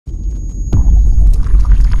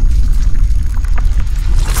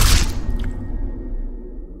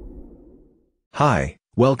Hi,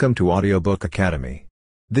 welcome to Audiobook Academy.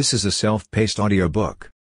 This is a self-paced audiobook.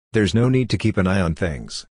 There's no need to keep an eye on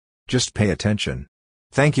things. Just pay attention.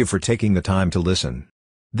 Thank you for taking the time to listen.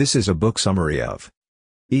 This is a book summary of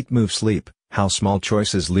Eat, Move, Sleep: How Small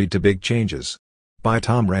Choices Lead to Big Changes by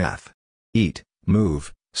Tom Rath. Eat,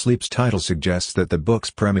 Move, Sleep's title suggests that the book's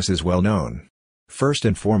premise is well known. First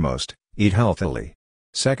and foremost, eat healthily.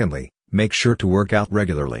 Secondly, make sure to work out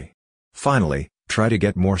regularly. Finally, try to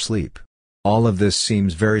get more sleep. All of this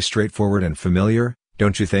seems very straightforward and familiar,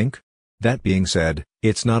 don't you think? That being said,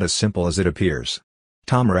 it's not as simple as it appears.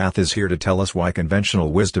 Tom Rath is here to tell us why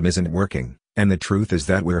conventional wisdom isn't working, and the truth is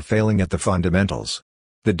that we're failing at the fundamentals.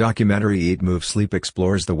 The documentary Eat, Move, Sleep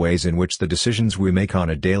explores the ways in which the decisions we make on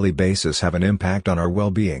a daily basis have an impact on our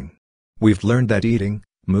well-being. We've learned that eating,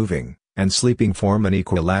 moving, and sleeping form an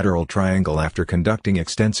equilateral triangle after conducting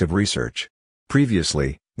extensive research.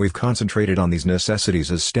 Previously, we've concentrated on these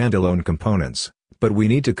necessities as standalone components, but we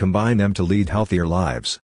need to combine them to lead healthier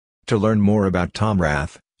lives. To learn more about Tom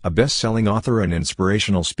Rath, a best-selling author and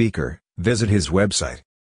inspirational speaker, visit his website.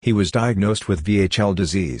 He was diagnosed with VHL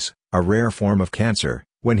disease, a rare form of cancer,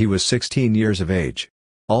 when he was 16 years of age.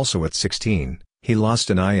 Also at 16, he lost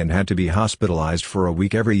an eye and had to be hospitalized for a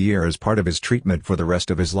week every year as part of his treatment for the rest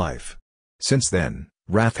of his life. Since then,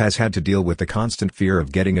 Rath has had to deal with the constant fear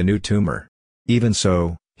of getting a new tumor. Even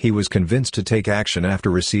so, he was convinced to take action after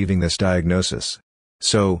receiving this diagnosis.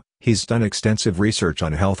 So, he's done extensive research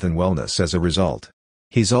on health and wellness as a result.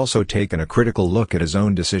 He's also taken a critical look at his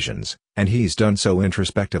own decisions, and he's done so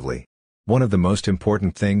introspectively. One of the most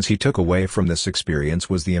important things he took away from this experience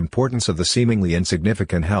was the importance of the seemingly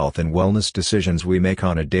insignificant health and wellness decisions we make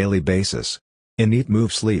on a daily basis. In Eat,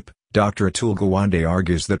 Move, Sleep, Dr. Atul Gawande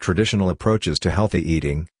argues that traditional approaches to healthy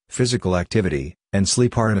eating, physical activity, and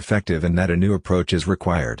sleep are ineffective and that a new approach is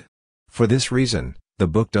required. For this reason, the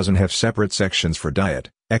book doesn't have separate sections for diet,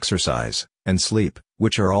 exercise, and sleep,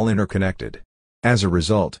 which are all interconnected. As a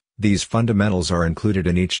result, these fundamentals are included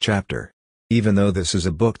in each chapter. Even though this is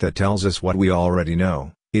a book that tells us what we already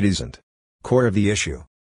know, it isn't. Core of the issue.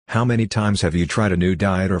 How many times have you tried a new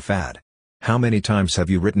diet or fad? How many times have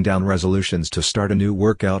you written down resolutions to start a new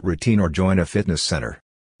workout routine or join a fitness center?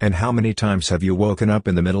 And how many times have you woken up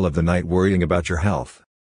in the middle of the night worrying about your health?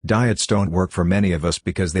 Diets don't work for many of us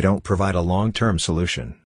because they don't provide a long-term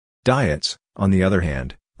solution. Diets, on the other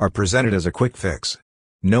hand, are presented as a quick fix.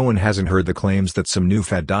 No one hasn't heard the claims that some new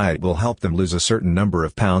fad diet will help them lose a certain number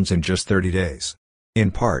of pounds in just 30 days. In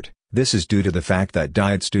part, this is due to the fact that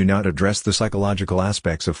diets do not address the psychological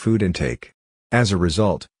aspects of food intake. As a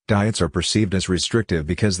result, diets are perceived as restrictive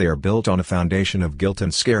because they are built on a foundation of guilt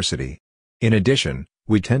and scarcity. In addition,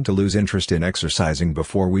 we tend to lose interest in exercising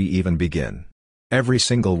before we even begin. Every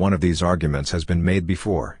single one of these arguments has been made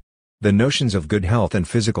before. The notions of good health and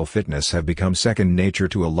physical fitness have become second nature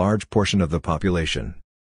to a large portion of the population.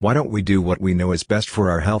 Why don't we do what we know is best for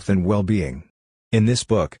our health and well-being? In this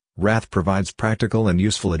book, Rath provides practical and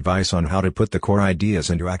useful advice on how to put the core ideas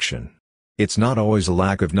into action. It's not always a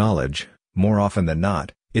lack of knowledge, more often than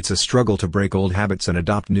not, it's a struggle to break old habits and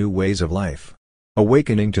adopt new ways of life.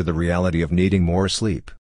 Awakening to the reality of needing more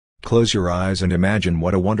sleep. Close your eyes and imagine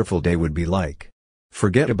what a wonderful day would be like.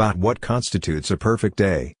 Forget about what constitutes a perfect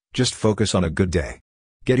day, just focus on a good day.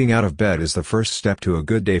 Getting out of bed is the first step to a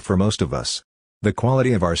good day for most of us. The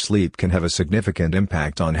quality of our sleep can have a significant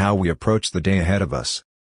impact on how we approach the day ahead of us.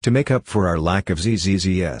 To make up for our lack of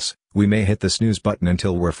ZZZS, we may hit the snooze button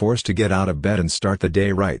until we're forced to get out of bed and start the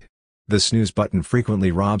day right. The snooze button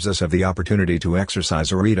frequently robs us of the opportunity to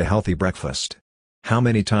exercise or eat a healthy breakfast. How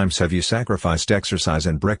many times have you sacrificed exercise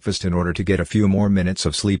and breakfast in order to get a few more minutes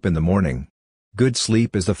of sleep in the morning? Good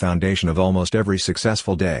sleep is the foundation of almost every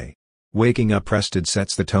successful day. Waking up rested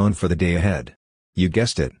sets the tone for the day ahead. You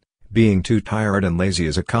guessed it, being too tired and lazy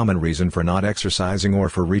is a common reason for not exercising or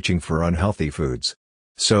for reaching for unhealthy foods.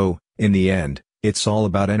 So, in the end, it's all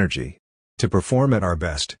about energy. To perform at our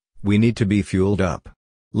best, we need to be fueled up.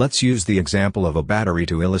 Let's use the example of a battery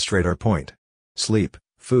to illustrate our point. Sleep,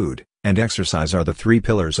 food, and exercise are the three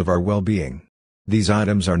pillars of our well-being. These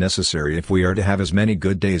items are necessary if we are to have as many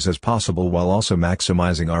good days as possible while also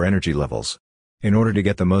maximizing our energy levels. In order to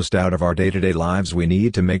get the most out of our day-to-day lives, we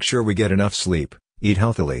need to make sure we get enough sleep, eat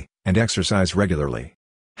healthily, and exercise regularly.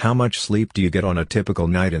 How much sleep do you get on a typical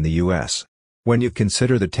night in the US? When you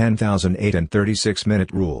consider the 10,008 and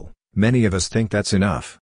 36-minute rule, many of us think that's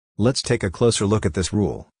enough. Let's take a closer look at this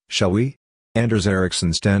rule, shall we? Anders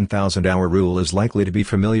Ericsson's 10,000-hour rule is likely to be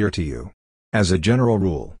familiar to you. As a general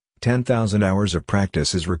rule, 10,000 hours of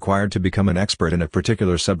practice is required to become an expert in a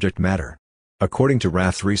particular subject matter. According to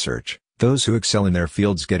Rath's research, those who excel in their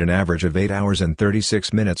fields get an average of 8 hours and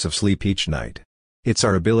 36 minutes of sleep each night. It's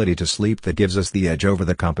our ability to sleep that gives us the edge over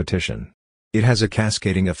the competition. It has a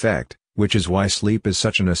cascading effect, which is why sleep is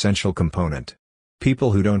such an essential component.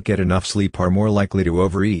 People who don't get enough sleep are more likely to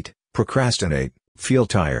overeat, procrastinate, feel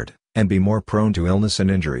tired, and be more prone to illness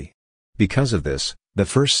and injury. Because of this, the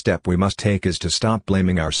first step we must take is to stop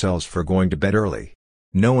blaming ourselves for going to bed early.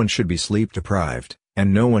 No one should be sleep deprived,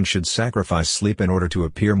 and no one should sacrifice sleep in order to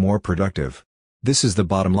appear more productive. This is the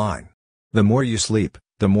bottom line. The more you sleep,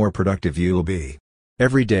 the more productive you'll be.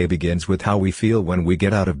 Every day begins with how we feel when we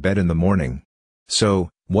get out of bed in the morning. So,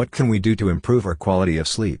 what can we do to improve our quality of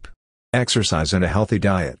sleep? Exercise and a healthy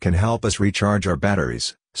diet can help us recharge our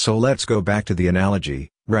batteries, so let's go back to the analogy.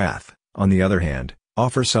 Rath, on the other hand,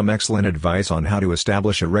 offers some excellent advice on how to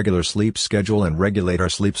establish a regular sleep schedule and regulate our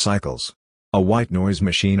sleep cycles. A white noise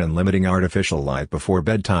machine and limiting artificial light before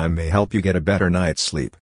bedtime may help you get a better night's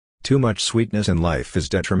sleep. Too much sweetness in life is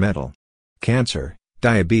detrimental. Cancer,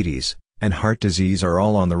 diabetes, and heart disease are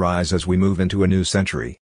all on the rise as we move into a new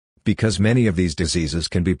century. Because many of these diseases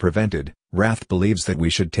can be prevented, Rath believes that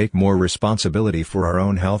we should take more responsibility for our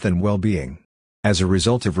own health and well-being. As a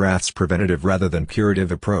result of Rath's preventative rather than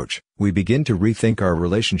curative approach, we begin to rethink our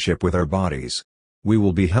relationship with our bodies. We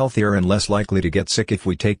will be healthier and less likely to get sick if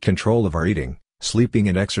we take control of our eating, sleeping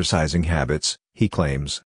and exercising habits, he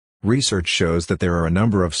claims. Research shows that there are a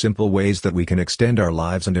number of simple ways that we can extend our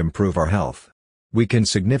lives and improve our health. We can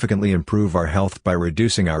significantly improve our health by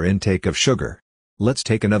reducing our intake of sugar. Let's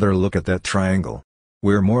take another look at that triangle.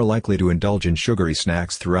 We're more likely to indulge in sugary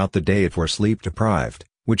snacks throughout the day if we're sleep deprived,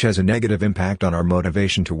 which has a negative impact on our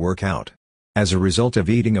motivation to work out. As a result of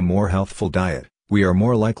eating a more healthful diet, we are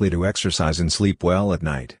more likely to exercise and sleep well at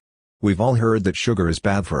night. We've all heard that sugar is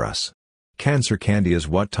bad for us. Cancer candy is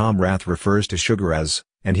what Tom Rath refers to sugar as,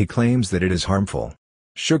 and he claims that it is harmful.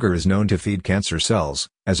 Sugar is known to feed cancer cells,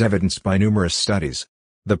 as evidenced by numerous studies.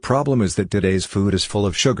 The problem is that today's food is full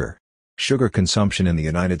of sugar. Sugar consumption in the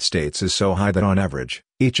United States is so high that on average,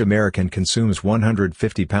 each American consumes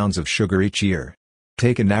 150 pounds of sugar each year.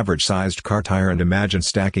 Take an average-sized car tire and imagine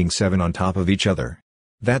stacking 7 on top of each other.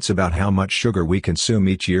 That's about how much sugar we consume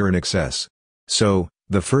each year in excess. So,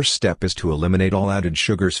 the first step is to eliminate all added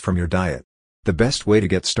sugars from your diet. The best way to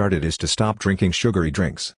get started is to stop drinking sugary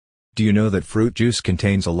drinks. Do you know that fruit juice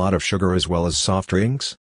contains a lot of sugar as well as soft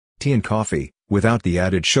drinks? Tea and coffee, without the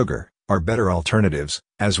added sugar, are better alternatives,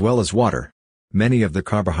 as well as water. Many of the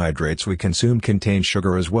carbohydrates we consume contain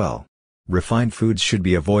sugar as well. Refined foods should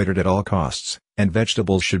be avoided at all costs, and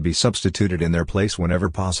vegetables should be substituted in their place whenever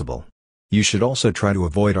possible. You should also try to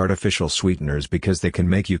avoid artificial sweeteners because they can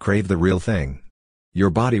make you crave the real thing. Your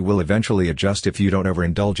body will eventually adjust if you don't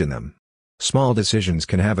overindulge in them. Small decisions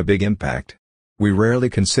can have a big impact. We rarely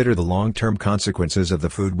consider the long-term consequences of the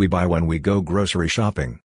food we buy when we go grocery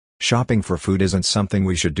shopping. Shopping for food isn't something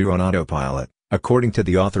we should do on autopilot, according to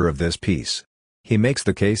the author of this piece. He makes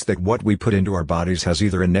the case that what we put into our bodies has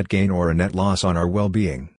either a net gain or a net loss on our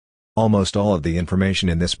well-being. Almost all of the information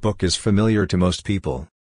in this book is familiar to most people.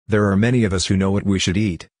 There are many of us who know what we should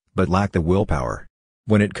eat, but lack the willpower.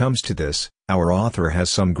 When it comes to this, our author has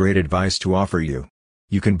some great advice to offer you.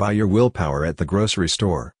 You can buy your willpower at the grocery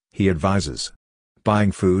store, he advises.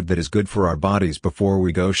 Buying food that is good for our bodies before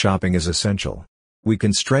we go shopping is essential. We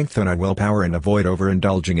can strengthen our willpower and avoid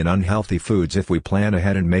overindulging in unhealthy foods if we plan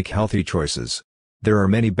ahead and make healthy choices. There are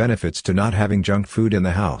many benefits to not having junk food in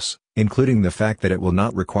the house, including the fact that it will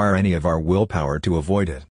not require any of our willpower to avoid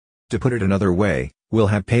it. To put it another way, we'll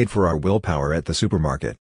have paid for our willpower at the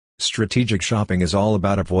supermarket. Strategic shopping is all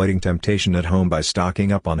about avoiding temptation at home by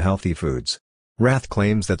stocking up on healthy foods. Rath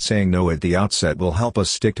claims that saying no at the outset will help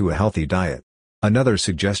us stick to a healthy diet. Another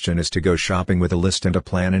suggestion is to go shopping with a list and a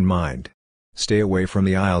plan in mind. Stay away from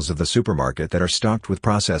the aisles of the supermarket that are stocked with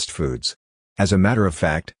processed foods. As a matter of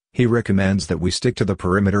fact, he recommends that we stick to the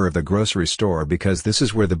perimeter of the grocery store because this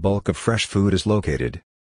is where the bulk of fresh food is located.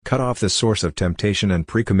 Cut off the source of temptation and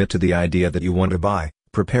pre-commit to the idea that you want to buy,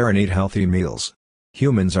 prepare and eat healthy meals.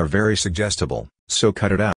 Humans are very suggestible, so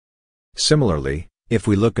cut it out. Similarly, if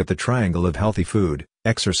we look at the triangle of healthy food,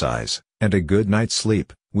 exercise, and a good night's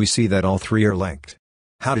sleep, we see that all three are linked.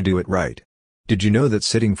 How to do it right? Did you know that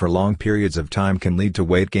sitting for long periods of time can lead to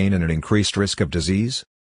weight gain and an increased risk of disease?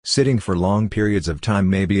 Sitting for long periods of time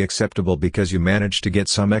may be acceptable because you manage to get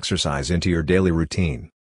some exercise into your daily routine.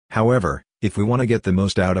 However, if we want to get the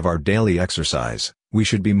most out of our daily exercise, we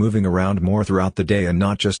should be moving around more throughout the day and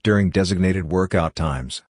not just during designated workout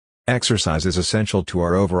times. Exercise is essential to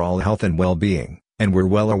our overall health and well-being, and we're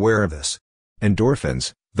well aware of this.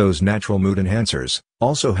 Endorphins, those natural mood enhancers,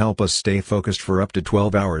 also help us stay focused for up to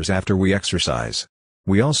 12 hours after we exercise.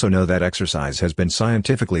 We also know that exercise has been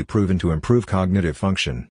scientifically proven to improve cognitive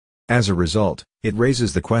function. As a result, it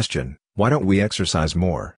raises the question, why don't we exercise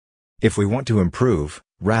more? If we want to improve,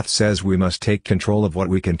 Rath says we must take control of what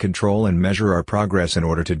we can control and measure our progress in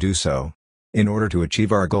order to do so. In order to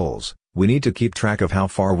achieve our goals, we need to keep track of how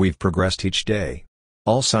far we've progressed each day.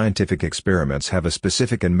 All scientific experiments have a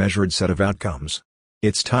specific and measured set of outcomes.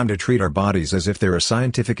 It's time to treat our bodies as if they're a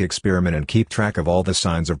scientific experiment and keep track of all the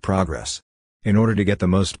signs of progress. In order to get the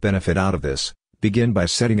most benefit out of this, begin by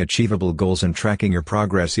setting achievable goals and tracking your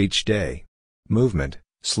progress each day. Movement,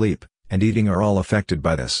 sleep, and eating are all affected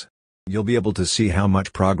by this. You'll be able to see how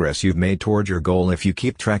much progress you've made toward your goal if you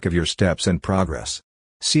keep track of your steps and progress.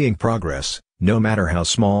 Seeing progress, no matter how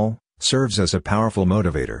small, serves as a powerful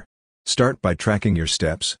motivator. Start by tracking your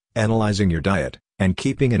steps, analyzing your diet, and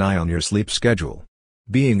keeping an eye on your sleep schedule.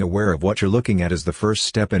 Being aware of what you're looking at is the first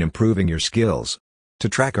step in improving your skills. To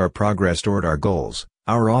track our progress toward our goals,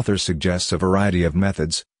 our author suggests a variety of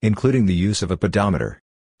methods, including the use of a pedometer.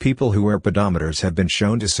 People who wear pedometers have been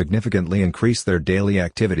shown to significantly increase their daily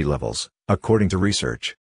activity levels, according to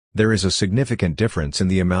research. There is a significant difference in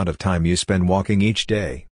the amount of time you spend walking each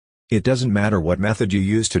day. It doesn't matter what method you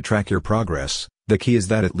use to track your progress, the key is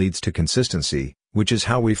that it leads to consistency, which is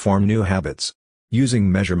how we form new habits.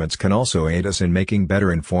 Using measurements can also aid us in making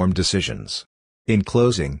better informed decisions. In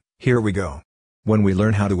closing, here we go. When we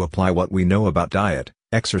learn how to apply what we know about diet,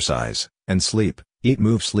 exercise, and sleep, Eat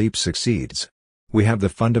Move Sleep succeeds. We have the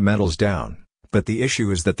fundamentals down, but the issue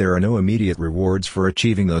is that there are no immediate rewards for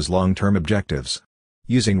achieving those long-term objectives.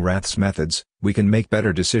 Using Rath's methods, we can make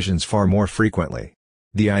better decisions far more frequently.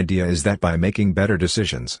 The idea is that by making better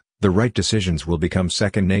decisions, the right decisions will become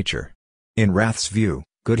second nature. In Rath's view,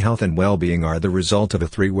 good health and well-being are the result of a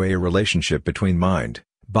three-way relationship between mind,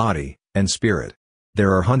 body, and spirit.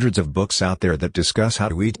 There are hundreds of books out there that discuss how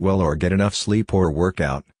to eat well or get enough sleep or work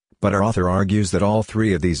out, but our author argues that all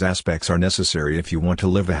three of these aspects are necessary if you want to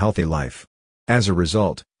live a healthy life. As a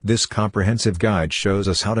result, this comprehensive guide shows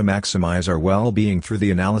us how to maximize our well-being through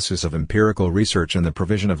the analysis of empirical research and the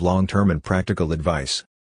provision of long-term and practical advice.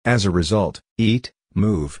 As a result, Eat,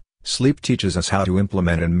 Move, Sleep teaches us how to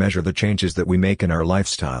implement and measure the changes that we make in our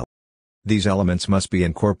lifestyle. These elements must be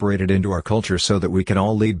incorporated into our culture so that we can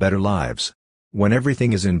all lead better lives. When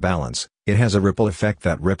everything is in balance, it has a ripple effect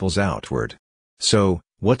that ripples outward. So,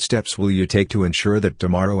 what steps will you take to ensure that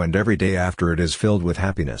tomorrow and every day after it is filled with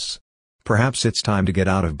happiness? Perhaps it's time to get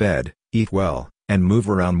out of bed, eat well, and move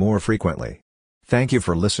around more frequently. Thank you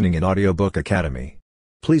for listening in Audiobook Academy.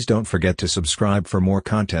 Please don't forget to subscribe for more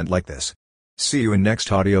content like this. See you in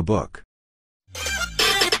next audiobook.